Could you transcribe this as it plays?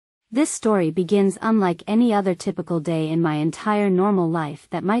This story begins unlike any other typical day in my entire normal life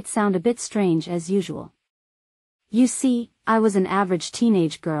that might sound a bit strange as usual. You see, I was an average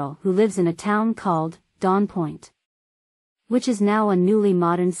teenage girl who lives in a town called Dawn Point, which is now a newly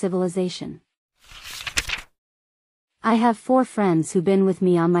modern civilization. I have 4 friends who've been with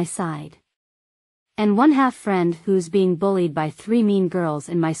me on my side. And one half friend who's being bullied by 3 mean girls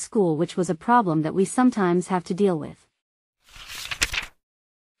in my school, which was a problem that we sometimes have to deal with.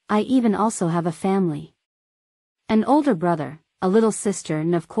 I even also have a family. An older brother, a little sister,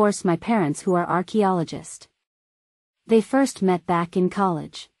 and of course my parents who are archaeologists. They first met back in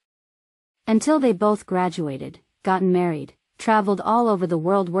college. Until they both graduated, gotten married, traveled all over the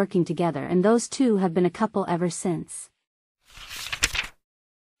world working together, and those two have been a couple ever since.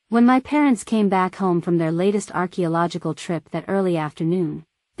 When my parents came back home from their latest archaeological trip that early afternoon,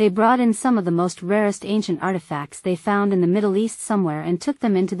 they brought in some of the most rarest ancient artifacts they found in the Middle East somewhere and took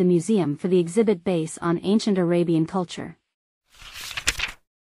them into the museum for the exhibit based on ancient Arabian culture.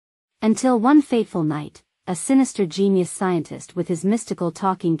 Until one fateful night, a sinister genius scientist with his mystical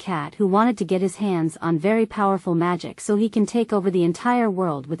talking cat who wanted to get his hands on very powerful magic so he can take over the entire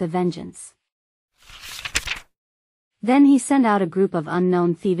world with a vengeance. Then he sent out a group of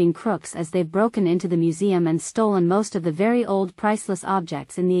unknown thieving crooks as they've broken into the museum and stolen most of the very old priceless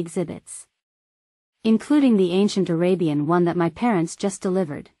objects in the exhibits, including the ancient Arabian one that my parents just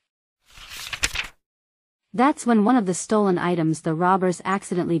delivered. That's when one of the stolen items the robbers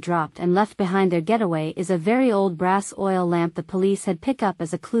accidentally dropped and left behind their getaway is a very old brass oil lamp the police had picked up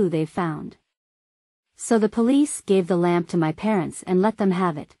as a clue they found. So the police gave the lamp to my parents and let them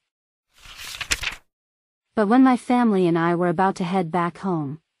have it. But when my family and I were about to head back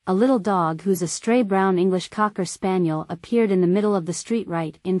home, a little dog who's a stray brown English Cocker Spaniel appeared in the middle of the street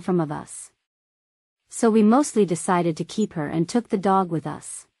right in front of us. So we mostly decided to keep her and took the dog with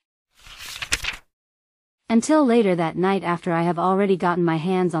us. Until later that night, after I have already gotten my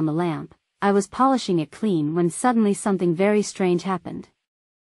hands on the lamp, I was polishing it clean when suddenly something very strange happened.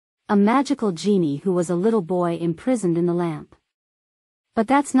 A magical genie who was a little boy imprisoned in the lamp. But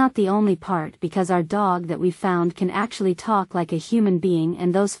that's not the only part, because our dog that we found can actually talk like a human being,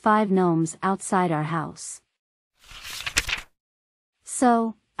 and those 5 gnomes outside our house.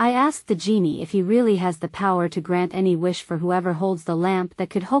 So, I asked the genie if he really has the power to grant any wish for whoever holds the lamp that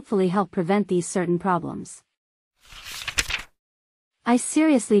could hopefully help prevent these certain problems. I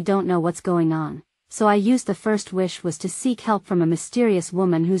seriously don't know what's going on, so I used the first wish was to seek help from a mysterious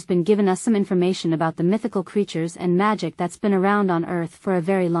woman who's been given us some information about the mythical creatures and magic that's been around on Earth for a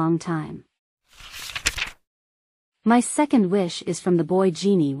very long time. My second wish is from the boy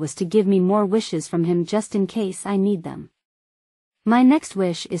Genie was to give me more wishes from him just in case I need them. My next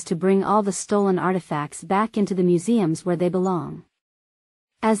wish is to bring all the stolen artifacts back into the museums where they belong,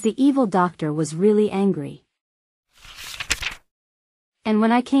 as the evil doctor was really angry. And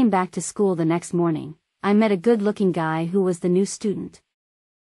when I came back to school the next morning, I met a good-looking guy who was the new student.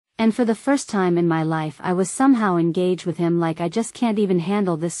 And for the first time in my life I was somehow engaged with him, like I just can't even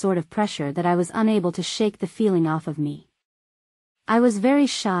handle this sort of pressure that I was unable to shake the feeling off of me. I was very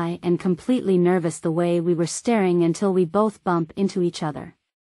shy and completely nervous the way we were staring until we both bumped into each other.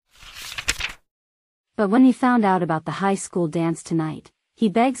 But when he found out about the high school dance tonight, he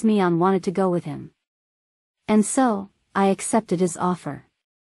begs me on wanted to go with him. And so, I accepted his offer.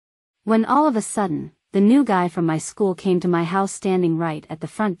 When all of a sudden, the new guy from my school came to my house standing right at the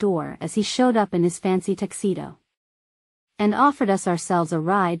front door as he showed up in his fancy tuxedo, and offered us ourselves a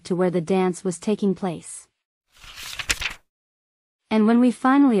ride to where the dance was taking place. And when we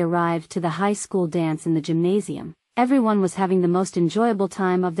finally arrived to the high school dance in the gymnasium, everyone was having the most enjoyable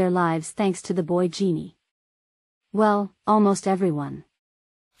time of their lives thanks to the boy Genie. Well, almost everyone.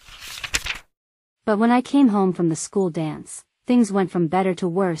 But when I came home from the school dance, things went from better to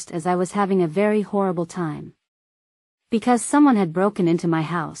worst as I was having a very horrible time. Because someone had broken into my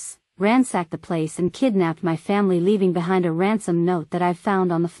house, ransacked the place and kidnapped my family, leaving behind a ransom note that I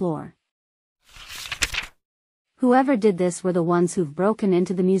found on the floor. Whoever did this were the ones who've broken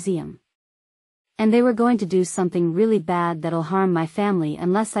into the museum. And they were going to do something really bad that'll harm my family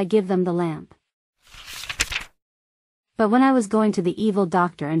unless I give them the lamp. But when I was going to the evil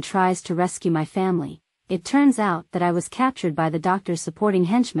doctor and tries to rescue my family, it turns out that I was captured by the doctor's supporting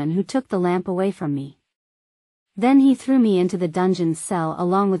henchman who took the lamp away from me. Then he threw me into the dungeon cell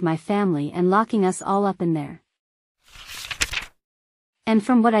along with my family and locking us all up in there. And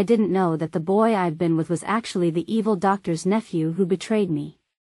from what I didn't know, that the boy I've been with was actually the evil doctor's nephew who betrayed me.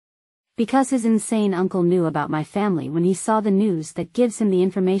 Because his insane uncle knew about my family when he saw the news that gives him the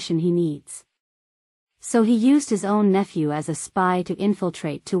information he needs. So he used his own nephew as a spy to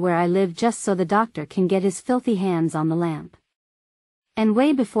infiltrate to where I live just so the doctor can get his filthy hands on the lamp. And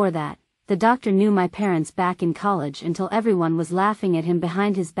way before that, the doctor knew my parents back in college until everyone was laughing at him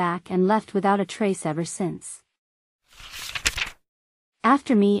behind his back and left without a trace ever since.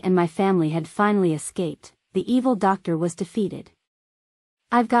 After me and my family had finally escaped, the evil doctor was defeated.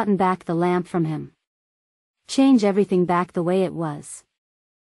 I've gotten back the lamp from him. Change everything back the way it was.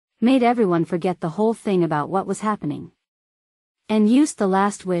 Made everyone forget the whole thing about what was happening. And used the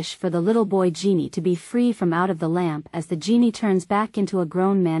last wish for the little boy Genie to be free from out of the lamp as the genie turns back into a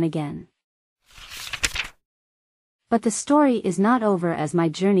grown man again. But the story is not over as my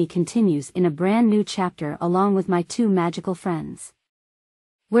journey continues in a brand new chapter along with my two magical friends.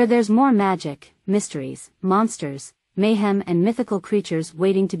 Where there's more magic, mysteries, monsters, mayhem and mythical creatures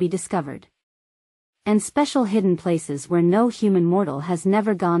waiting to be discovered. And special hidden places where no human mortal has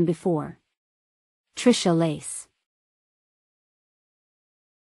never gone before. Trisha Lace.